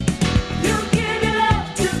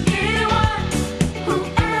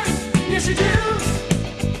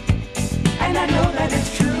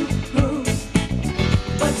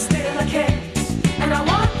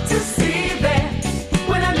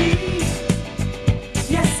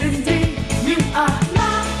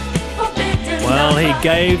he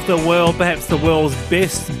gave the world perhaps the world's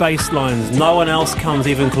best bass lines. No one else comes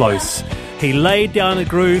even close. He laid down a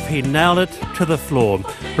groove, he nailed it to the floor.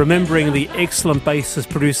 Remembering the excellent bassist,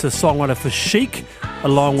 producer, songwriter for Chic,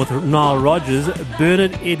 along with Nile Rodgers,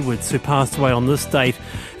 Bernard Edwards, who passed away on this date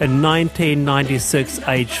in 1996,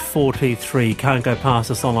 aged 43. Can't go past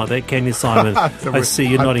a song like that, can you, Simon? I see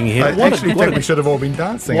you nodding your head. I actually think we should have all been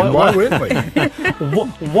dancing, and why weren't we?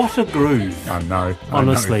 What a groove. I know.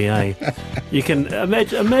 Honestly, You can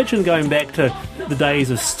imagine going back to the days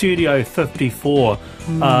of Studio 54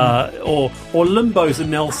 or Limbo's and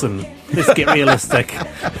Nelson. Let's get realistic.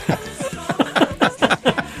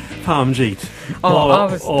 Parmjeet.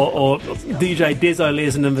 Or DJ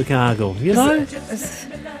Desolez and Invercargill. You know?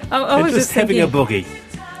 I was just having a boogie.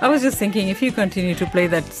 I was just thinking, if you continue to play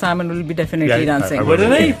that, Simon will be definitely dancing.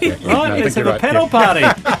 Wouldn't he? Right, let's have a paddle party.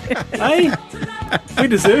 Hey? We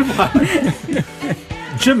deserve one.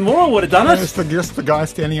 Jim Moore would have done it. Just the guy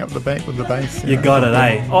standing up the back with the bass. You got it,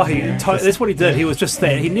 eh? Oh, that's what he did. He was just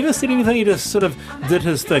there. He never said anything. He just sort of did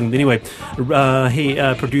his thing. Anyway, he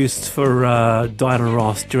produced for Diana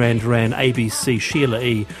Ross, Duran Duran, ABC, Sheila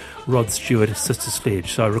E., Rod Stewart, Sister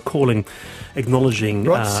Sledge. So acknowledging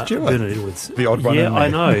Rod Stewart, Bernard Edwards. The odd one. Yeah, I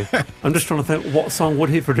know. I'm just trying to think, what song would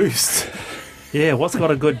he produced? Yeah, what's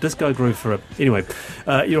got a good disco groove for it? Anyway,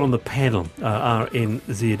 you're on the panel,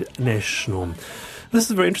 RNZ National. This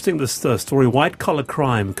is very interesting, this story. White-collar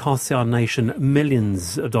crime costs our nation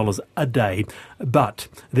millions of dollars a day, but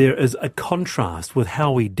there is a contrast with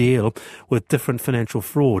how we deal with different financial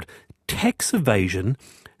fraud. Tax evasion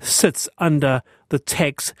sits under the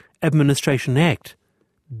Tax Administration Act.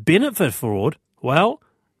 Benefit fraud, well,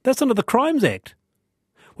 that's under the Crimes Act,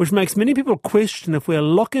 which makes many people question if we're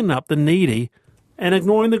locking up the needy and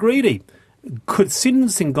ignoring the greedy. Could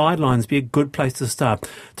sentencing guidelines be a good place to start?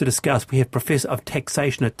 To discuss, we have Professor of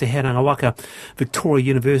Taxation at Te Herangawaka, Victoria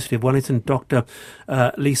University of Wellington, Dr.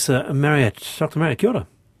 Lisa Marriott. Dr. Marriott, kia ora.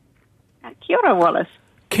 Kia ora, Wallace.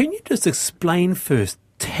 Can you just explain first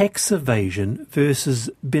tax evasion versus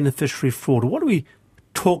beneficiary fraud? What are we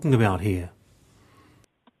talking about here?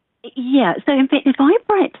 Yeah, so in fact, if I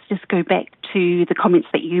perhaps just go back to the comments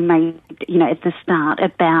that you made, at the start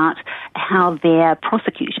about how they're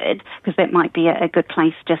prosecuted, because that might be a good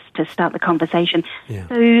place just to start the conversation. Yeah.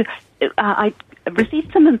 So I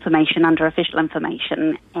received some information under Official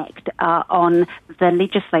Information Act on the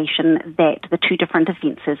legislation that the two different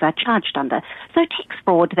offences are charged under. So tax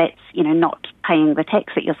fraud, that's, not paying the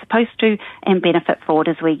tax that you're supposed to, and benefit fraud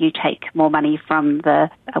is where you take more money from the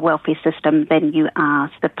welfare system than you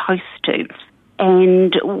are supposed to.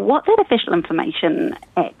 And what that Official Information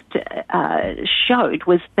Act showed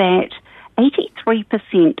was that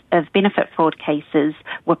 83% of benefit fraud cases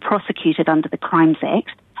were prosecuted under the Crimes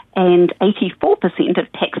Act, and 84%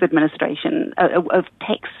 of of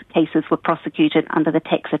tax cases were prosecuted under the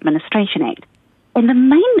Tax Administration Act. And the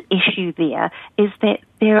main issue there is that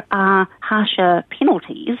there are harsher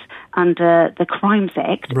penalties under the Crimes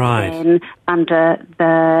Act than under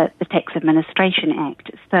the Tax Administration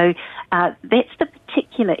Act. So that's the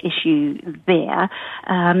particular issue there.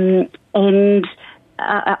 And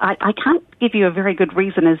I can't give you a very good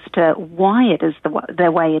reason as to why it is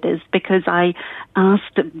the way it is, because I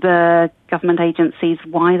asked the government agencies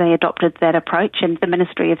why they adopted that approach, and the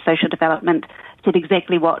Ministry of Social Development said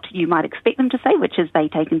exactly what you might expect them to say, which is they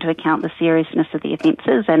take into account the seriousness of the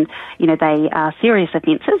offences, and they are serious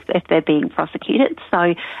offences if they're being prosecuted,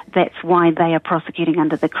 so that's why they are prosecuting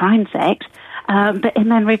under the Crimes Act. But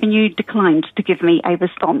Inland Revenue declined to give me a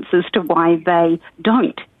response as to why they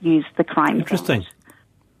don't use the Crimes Act. Interesting.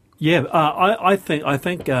 Yeah, I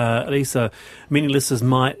think, Lisa, many listeners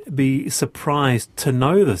might be surprised to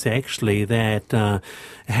know this, actually, that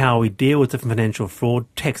how we deal with different financial fraud,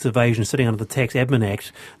 tax evasion sitting under the Tax Admin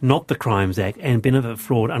Act, not the Crimes Act, and benefit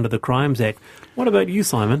fraud under the Crimes Act. What about you,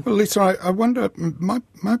 Simon? Well, Lisa, I wonder,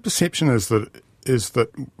 my perception is that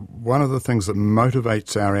one of the things that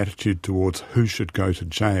motivates our attitude towards who should go to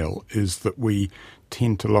jail is that we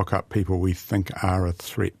tend to lock up people we think are a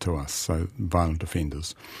threat to us, so violent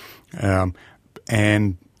offenders.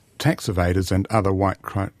 And tax evaders and other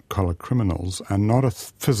white-collar criminals are not a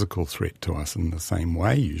physical threat to us in the same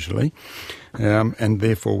way, usually, and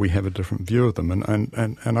therefore we have a different view of them.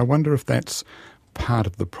 And I wonder if that's part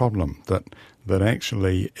of the problem, that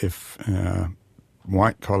actually if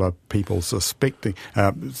white-collar people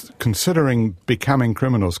considering becoming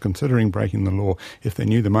criminals, considering breaking the law, if they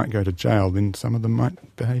knew they might go to jail, then some of them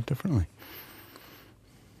might behave differently.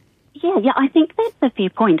 Yeah, I think that's a fair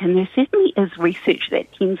point, and there certainly is research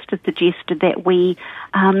that tends to suggest that we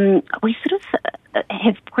sort of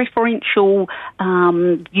have preferential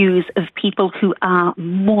views of people who are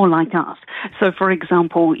more like us. So, for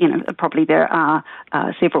example, probably there are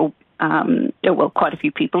several quite a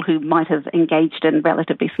few people who might have engaged in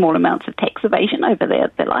relatively small amounts of tax evasion over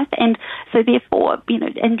their life. And so therefore,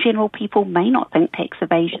 in general, people may not think tax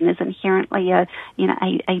evasion is inherently a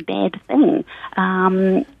bad thing.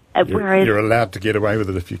 Whereas you're allowed to get away with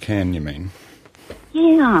it if you can, you mean?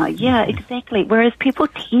 Yeah, exactly. Whereas people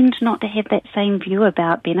tend not to have that same view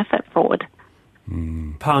about benefit fraud.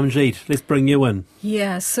 Parmjeet, let's bring you in.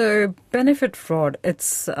 Yeah, so benefit fraud,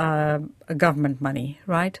 it's government money,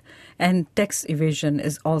 right? And tax evasion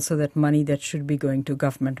is also that money that should be going to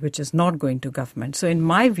government, which is not going to government. So in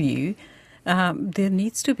my view, there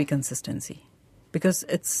needs to be consistency because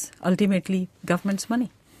it's ultimately government's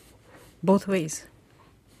money, both ways.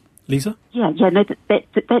 Lisa? Yeah, no,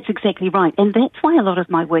 that's exactly right. And that's why a lot of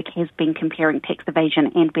my work has been comparing tax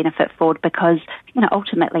evasion and benefit fraud because,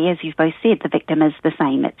 ultimately, as you've both said, the victim is the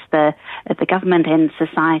same. It's the government and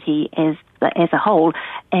society as a whole.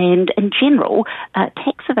 And in general,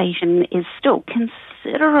 tax evasion is still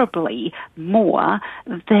considerably more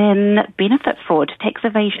than benefit fraud. Tax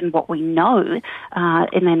evasion, what we know,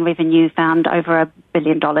 Inland Revenue found over $1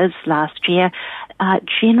 billion last year.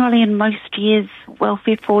 Generally, in most years,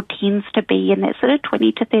 welfare fraud tends to be in that sort of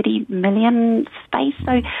 20 to 30 million space.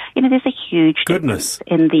 So, there's a huge difference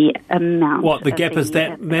in the amount. What, the gap is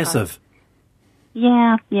that massive?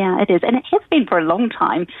 Yeah, it is. And it has been for a long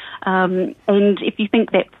time. And if you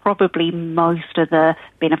think that probably most of the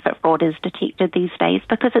benefit fraud is detected these days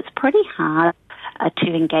because it's pretty hard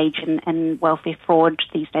to engage in welfare fraud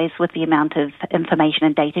these days with the amount of information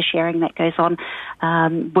and data sharing that goes on,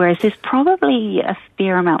 whereas there's probably a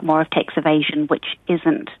fair amount more of tax evasion which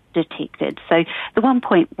isn't detected. So the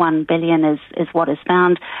 1.1 billion is what is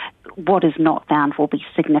found. What is not found will be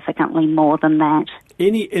significantly more than that.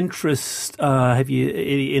 Any interest, have you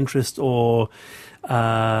any interest or...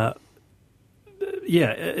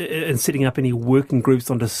 in setting up any working groups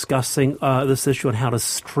on discussing this issue and how to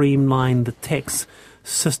streamline the tax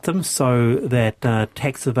system so that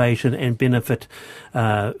tax evasion and benefit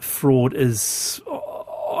fraud is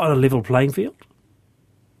on a level playing field?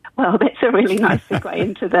 Well, that's a really nice segue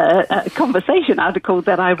into the conversation article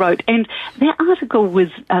that I wrote. And that article was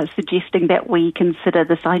suggesting that we consider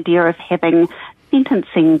this idea of having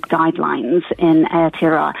sentencing guidelines in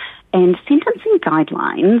Aotearoa. And sentencing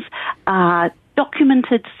guidelines are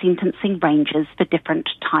documented sentencing ranges for different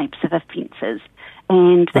types of offences.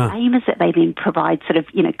 And the aim is that they then provide sort of,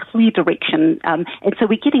 clear direction. And so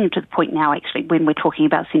we're getting to the point now, actually, when we're talking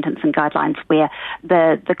about sentencing guidelines where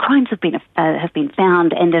the crimes have been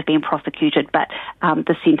found and have been prosecuted, but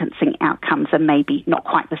the sentencing outcomes are maybe not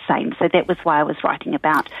quite the same. So that was why I was writing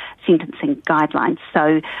about sentencing guidelines.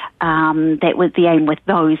 So that was the aim with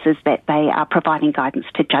those is that they are providing guidance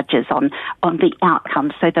to judges on the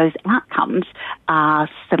outcomes. So those outcomes are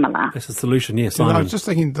similar. That's the solution, yes. I was just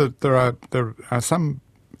thinking that there are some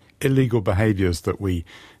illegal behaviours that we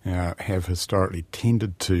have historically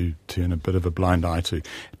tended to turn a bit of a blind eye to.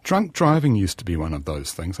 Drunk driving used to be one of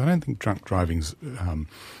those things. I don't think drunk driving's...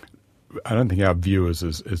 I don't think our view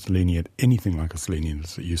is lenient, anything like as lenient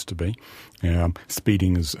as it used to be.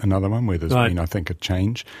 Speeding is another one where there's been, I think, a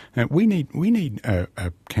change. We need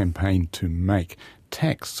a campaign to make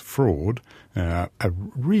tax fraud a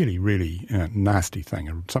really, really nasty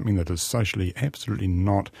thing, something that is socially absolutely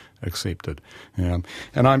not accepted. And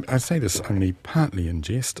I say this only partly in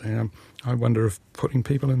jest. I wonder if putting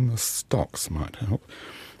people in the stocks might help.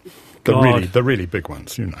 The really big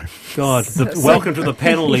ones, God, welcome to the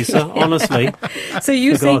panel, Lisa, honestly. So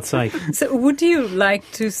you for God's sake. So would you like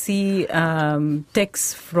to see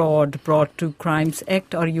tax fraud brought to Crimes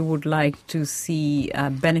Act, or you would like to see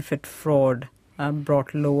benefit fraud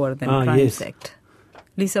brought lower than Crimes Act?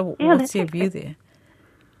 Lisa, what's your view there?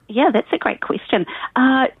 Yeah, that's a great question.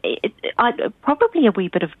 Probably a wee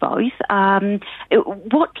bit of both.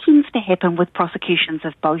 What tends to happen with prosecutions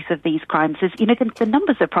of both of these crimes is, the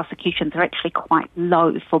numbers of prosecutions are actually quite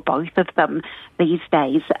low for both of them these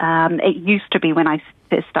days. It used to be when I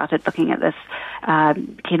first started looking at this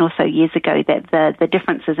 10 or so years ago that the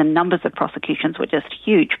differences in numbers of prosecutions were just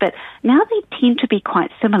huge. But now they tend to be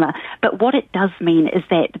quite similar. But what it does mean is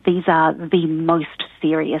that these are the most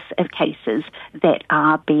serious of cases that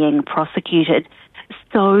are being prosecuted.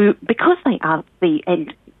 So because they are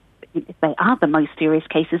the most serious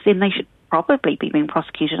cases, then they should probably be being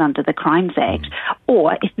prosecuted under the Crimes Act,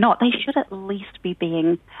 or if not, they should at least be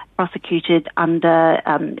being prosecuted under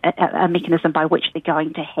a mechanism by which they're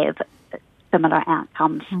going to have similar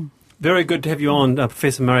outcomes. Very good to have you on,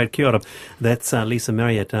 Professor Marriott. Kia ora. That's Lisa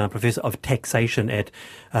Marriott, Professor of Taxation at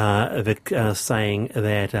Vic, saying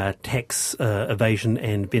that tax evasion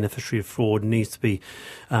and beneficiary fraud needs to be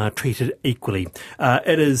treated equally.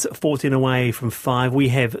 It is 14 away from 5. We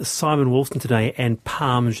have Simon Wilson today and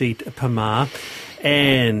Parmjeet Parmar.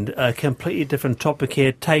 And a completely different topic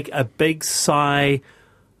here. Take a big sigh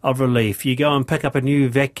of relief. You go and pick up a new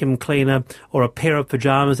vacuum cleaner or a pair of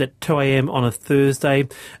pyjamas at 2 a.m. on a Thursday.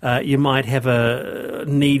 You might have a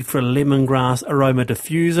need for a lemongrass aroma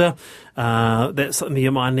diffuser. That's something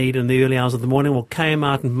you might need in the early hours of the morning. Well,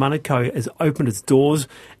 Kmart in Manukau has opened its doors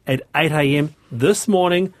at 8 a.m. this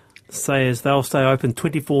morning. Says they'll stay open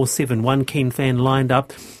 24/7. One keen fan lined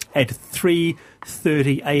up at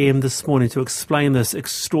 3:30 a.m. this morning to explain this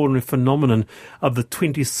extraordinary phenomenon of the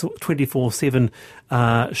 24/7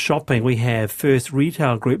 shopping. We have First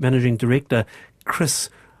Retail Group Managing Director Chris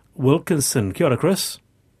Wilkinson. Kia ora, Chris.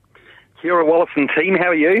 Kia ora, Wallace and team. How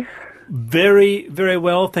are you? Very, very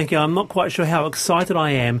well, thank you. I'm not quite sure how excited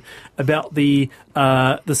I am about the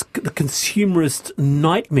consumerist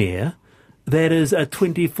nightmare that is a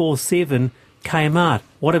 24/7 Kmart.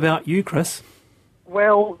 What about you, Chris?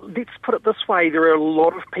 Well, let's put it this way. There are a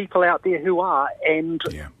lot of people out there who are, and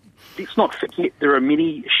let's not forget there are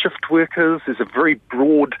many shift workers. There's a very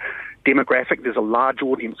broad demographic. There's a large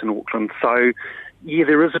audience in Auckland. So, yeah,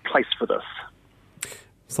 there is a place for this.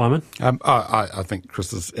 Simon? I think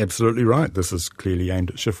Chris is absolutely right. This is clearly aimed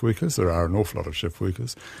at shift workers. There are an awful lot of shift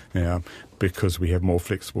workers because we have more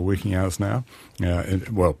flexible working hours now.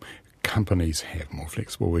 Companies have more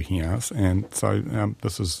flexible working hours, and so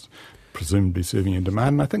this is presumably serving a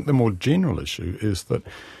demand. And I think the more general issue is that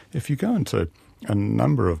if you go into a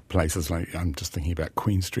number of places, like I'm just thinking about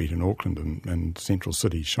Queen Street in Auckland and Central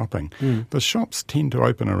City shopping, the shops tend to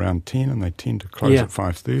open around 10 and they tend to close at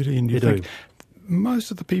 5:30, and you think many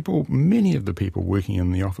of the people working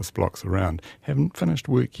in the office blocks around haven't finished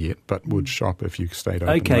work yet, but would shop if you stayed open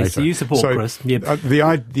later. Okay, so you support Chris. Yep.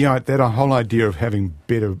 That whole idea of having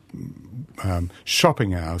better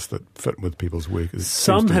shopping hours that fit with people's work is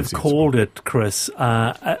some have called it, Chris,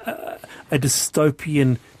 a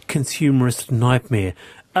dystopian consumerist nightmare.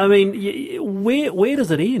 I mean, where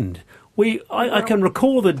does it end? I can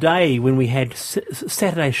recall the day when we had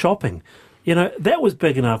Saturday shopping. You know, that was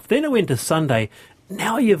big enough. Then it went to Sunday.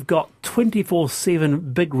 Now you've got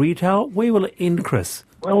 24/7 big retail. Where will it end, Chris?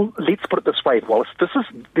 Well, let's put it this way, Wallace.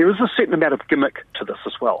 There is a certain amount of gimmick to this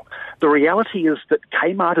as well. The reality is that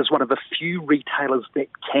Kmart is one of the few retailers that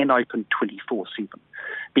can open 24/7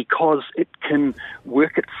 because it can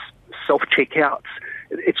work its self-checkouts.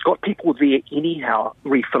 It's got people there anyhow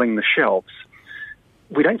refilling the shelves.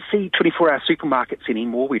 We don't see 24-hour supermarkets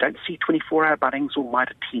anymore. We don't see 24-hour Bunnings or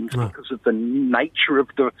Mitre 10s because of the nature of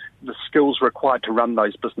the skills required to run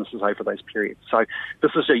those businesses over those periods. So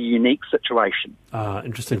this is a unique situation.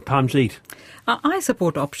 Interesting. Parmjeet? I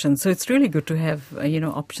support options. So it's really good to have,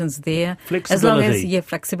 options there. Flexibility.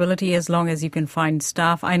 Flexibility, as long as you can find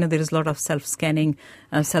staff. I know there is a lot of self-scanning,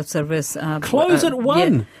 self-service. Close at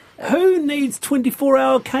 1. Yeah. Who needs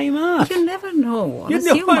 24-hour Kmart? You never know. You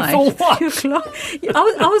never know for what?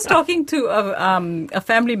 I was talking to a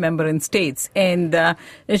family member in States, and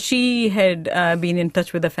she had been in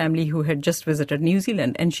touch with a family who had just visited New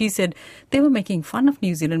Zealand, and she said they were making fun of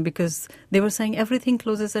New Zealand because they were saying everything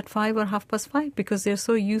closes at 5 or 5:30 because they're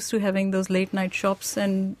so used to having those late-night shops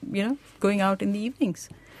and, going out in the evenings.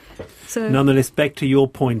 So, nonetheless, back to your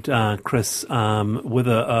point, Chris,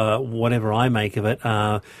 whether whatever I make of it,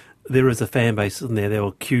 there is a fan base in there. There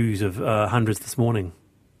were queues of hundreds this morning.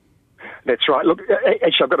 That's right. Look,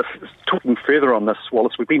 actually, I've got to talking further on this,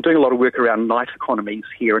 Wallace. We've been doing a lot of work around night economies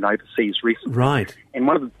here and overseas recently. Right. And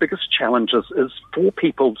one of the biggest challenges is for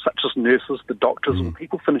people such as nurses, the doctors, or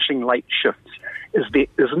people finishing late shifts, is there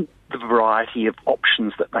isn't the variety of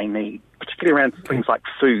options that they need, particularly around things like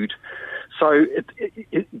food. So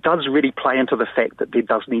it does really play into the fact that there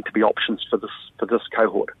does need to be options for this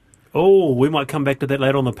cohort. Oh, we might come back to that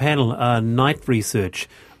later on the panel. Night research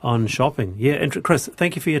on shopping. Yeah, Chris,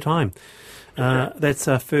 thank you for your time. That's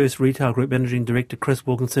First Retail Group Managing Director Chris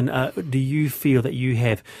Wilkinson. Do you feel that you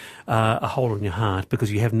have a hole in your heart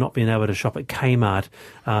because you have not been able to shop at Kmart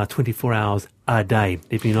 24 hours a day?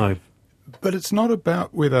 Let me know. But it's not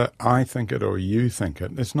about whether I think it or you think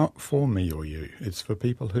it. It's not for me or you. It's for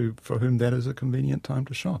people for whom that is a convenient time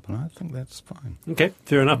to shop, and I think that's fine. Okay,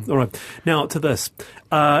 fair enough. All right. Now to this.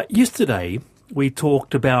 Yesterday we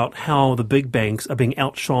talked about how the big banks are being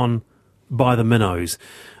outshone by the minnows.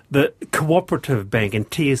 The Cooperative Bank and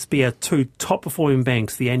TSB are two top-performing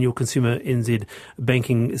banks, the annual Consumer NZ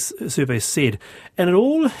Banking Survey said. And it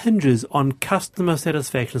all hinges on customer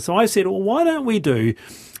satisfaction. So I said, well, why don't we do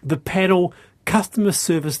the panel Customer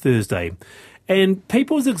Service Thursday? And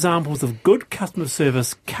people's examples of good customer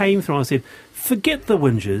service came through. I said, forget the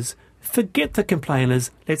whingers, forget the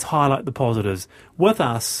complainers, let's highlight the positives. With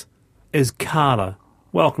us is Carla.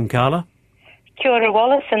 Welcome, Carla. Kia ora,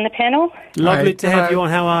 Wallace, and the panel. Lovely to have you on.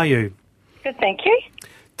 How are you? Good, thank you.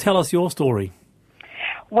 Tell us your story.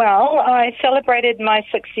 Well, I celebrated my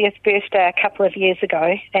 60th birthday a couple of years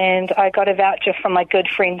ago, and I got a voucher from my good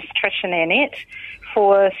friends Trish and Annette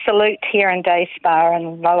for Salute Hair and Day Spa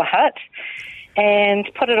in Lower Hutt, and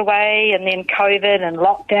put it away, and then COVID and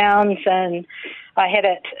lockdowns, and I had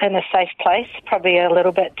it in a safe place, probably a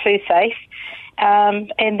little bit too safe.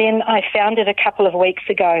 And then I found it a couple of weeks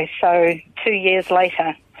ago, so 2 years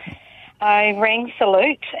later. I rang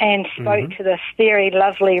Salute and spoke to this very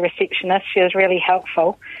lovely receptionist. She was really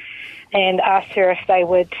helpful, and asked her if they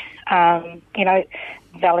would,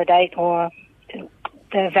 validate or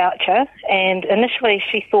the voucher. And initially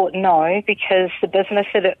she thought no, because the business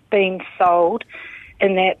had been sold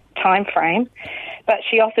in that time frame. But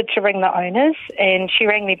she offered to ring the owners, and she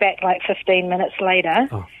rang me back like 15 minutes later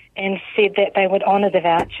and said that they would honour the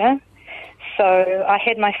voucher. So I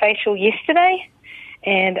had my facial yesterday,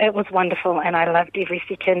 and it was wonderful, and I loved every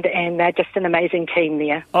second, and they're just an amazing team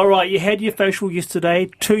there. All right, you had your facial yesterday,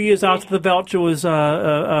 2 years after the voucher was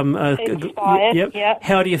expired. Yep.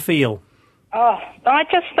 How do you feel? Oh, I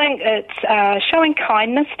just think it's showing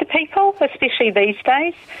kindness to people, especially these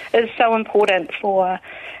days, is so important for,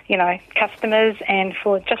 customers and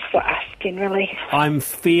for us generally. I'm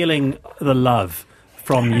feeling the love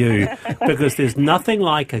from you because there's nothing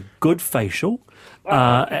like a good facial.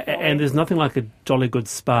 And there's nothing like a jolly good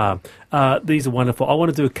spa. These are wonderful. I want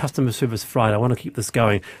to do a customer service Friday. I want to keep this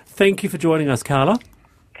going. Thank you for joining us, Carla.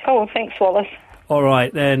 Cool, thanks, Wallace. All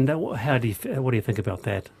right, and what do you think about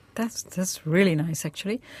that? That's really nice,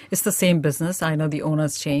 actually. It's the same business. I know the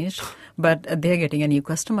owner's changed, but they're getting a new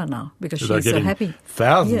customer now because she's so happy.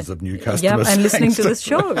 Thousands of new customers. Yeah, and listening to this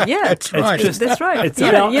show. Yeah, that's right. That's right. It's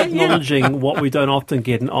about acknowledging what we don't often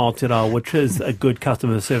get in Aotearoa, which is a good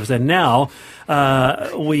customer service. And now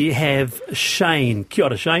we have Shane. Kia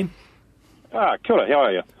ora, Shane. Kia ora, how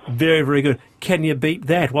are you? Very, very good. Can you beat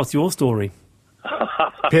that? What's your story?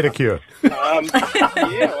 Pedicure.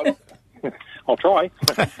 I'll try.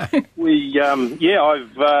 I've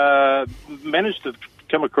managed to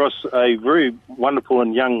come across a very wonderful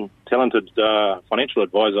and young, talented financial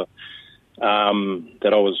advisor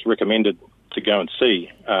that I was recommended to go and see.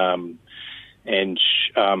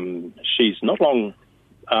 She's not long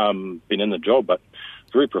been in the job, but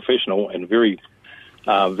very professional and very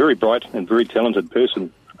bright and very talented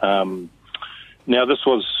person. Now, this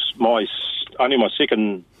was only my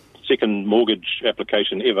second mortgage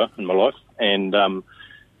application ever in my life, and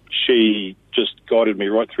she just guided me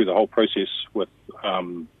right through the whole process with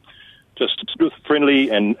just friendly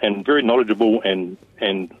and very knowledgeable and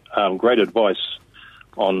great advice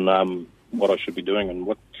on what I should be doing and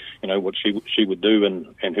what she would do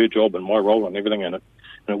and her job and my role and everything, and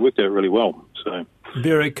it worked out really well. So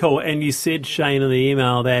very cool. And you said, Shane, in the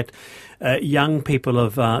email that young people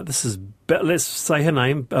of let's say her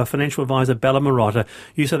name, financial advisor Bella Marotta.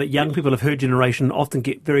 You say that young people of her generation often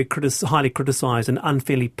get very highly criticised and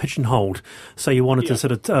unfairly pigeonholed. So you wanted to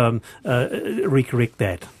sort of recorrect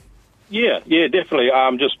that. Yeah, definitely.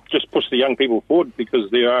 Just push the young people forward, because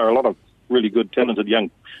there are a lot of really good, talented, young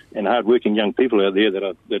and hard-working young people out there that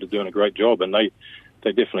are doing a great job, and they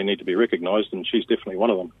definitely need to be recognised, and she's definitely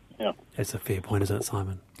one of them. Yeah, that's a fair point, isn't it,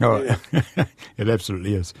 Simon? Oh, it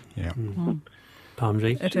absolutely is. Yeah. Mm-hmm.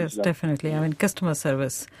 Parmjeet? It is, definitely. I mean, customer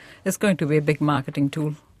service is going to be a big marketing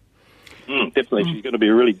tool. Definitely. She's going to be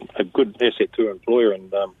a good asset to her employer,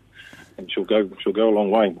 and she'll go a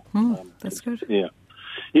long way. That's good. Yeah.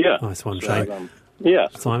 Nice one, Shane.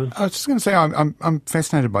 Simon? I was just going to say, I'm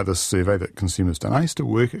fascinated by this survey that Consumer's done. I used to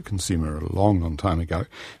work at Consumer a long, long time ago.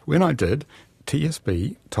 When I did,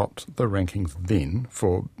 TSB topped the rankings then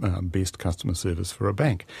for best customer service for a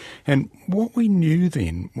bank. And what we knew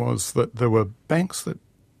then was that there were banks that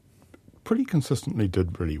pretty consistently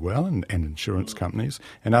did really well, and insurance companies,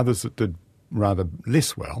 and others that did rather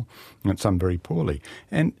less well, and some very poorly.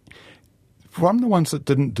 And from the ones that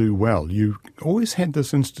didn't do well, you always had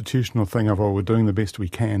this institutional thing of, we're doing the best we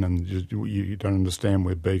can, and you don't understand,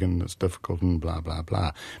 we're big and it's difficult and blah, blah,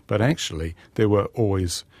 blah. But actually, there were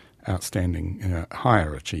always outstanding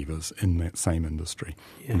higher achievers in that same industry.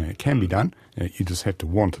 Yeah. It can be done. You just have to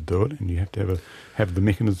want to do it, and you have to have the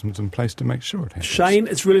mechanisms in place to make sure it happens. Shane,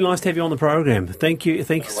 it's really nice to have you on the program. Thank you.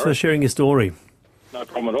 Thanks for sharing your story. No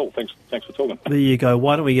problem at all. Thanks for talking. There you go.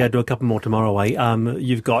 Why don't we do a couple more tomorrow,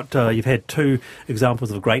 You've had 2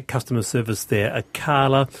 examples of great customer service there. A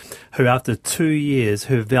Carla, who after 2 years,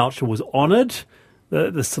 her voucher was honoured.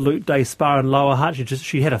 The Salute Day Spa in Lower Hutt.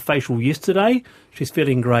 She had a facial yesterday. She's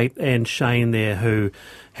feeling great. And Shane there, who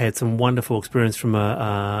had some wonderful experience from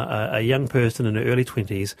a young person in her early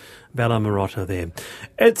 20s, Bella Marotta there.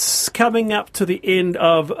 It's coming up to the end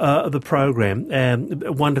of the program.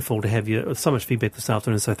 Wonderful to have you. So much feedback this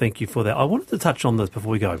afternoon, so thank you for that. I wanted to touch on this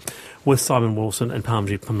before we go with Simon Wilson and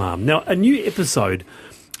Parmjeet Parmar. Now, a new episode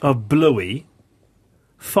of Bluey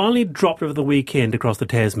finally dropped over the weekend across the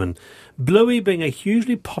Tasman. Bluey being a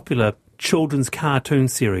hugely popular children's cartoon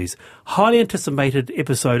series. Highly anticipated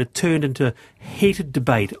episode. It turned into heated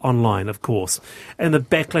debate online, of course. And the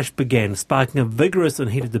backlash began, sparking a vigorous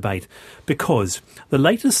and heated debate because the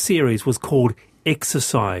latest series was called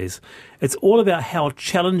Exercise. It's all about how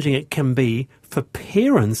challenging it can be for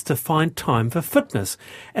parents to find time for fitness.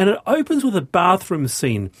 And it opens with a bathroom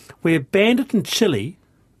scene where Bandit and Chili,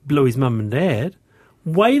 Bluey's mum and dad,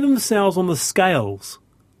 weigh themselves on the scales,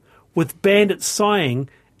 with Bandit sighing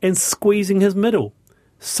and squeezing his middle.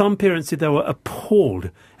 Some parents said they were appalled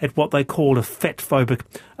at what they called a fat-phobic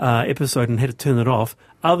episode and had to turn it off.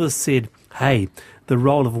 Others said, hey, the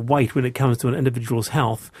role of weight when it comes to an individual's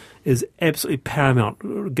health is absolutely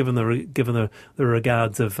paramount, given the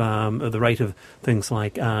regards of the rate of things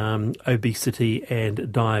like obesity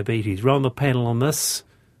and diabetes. We're on the panel on this.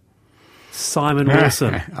 Simon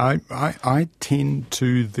Wilson. I tend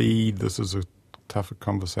to this is a tougher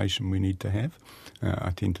conversation we need to have.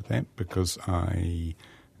 I tend to that because I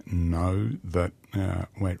know that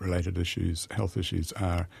weight-related issues, health issues,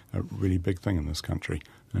 are a really big thing in this country.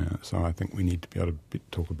 So I think we need to be able to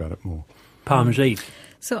talk about it more. Parmjeet,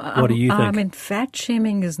 so, what do you think? I mean, fat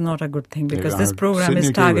shaming is not a good thing because this program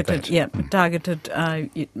is targeted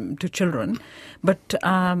to children. But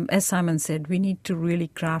as Simon said, we need to really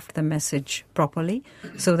craft the message properly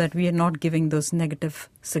so that we are not giving those negative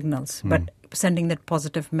signals, but sending that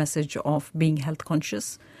positive message of being health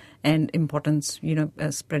conscious and importance,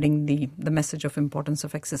 spreading the message of importance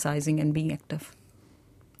of exercising and being active.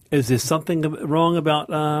 Is there something wrong about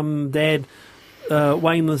Dad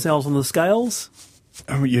weighing themselves on the scales?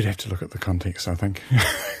 Oh, you'd have to look at the context, I think.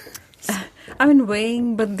 I mean,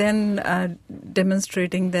 weighing, but then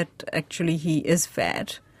demonstrating that actually he is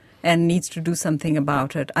fat and needs to do something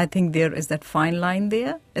about it. I think there is that fine line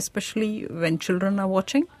there, especially when children are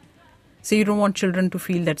watching. So you don't want children to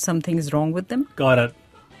feel that something is wrong with them. Got it.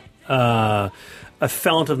 A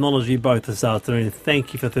fount of knowledge you both this afternoon.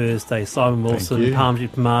 Thank you for Thursday, Simon Wilson, Parmjeet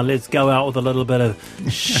Parmar. Let's go out with a little bit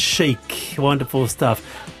of chic, wonderful stuff.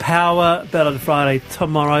 Power Ballad Friday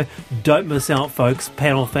tomorrow. Don't miss out, folks.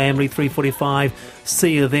 Panel Family, 3:45.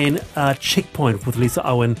 See you then. Checkpoint with Lisa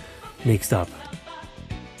Owen next up.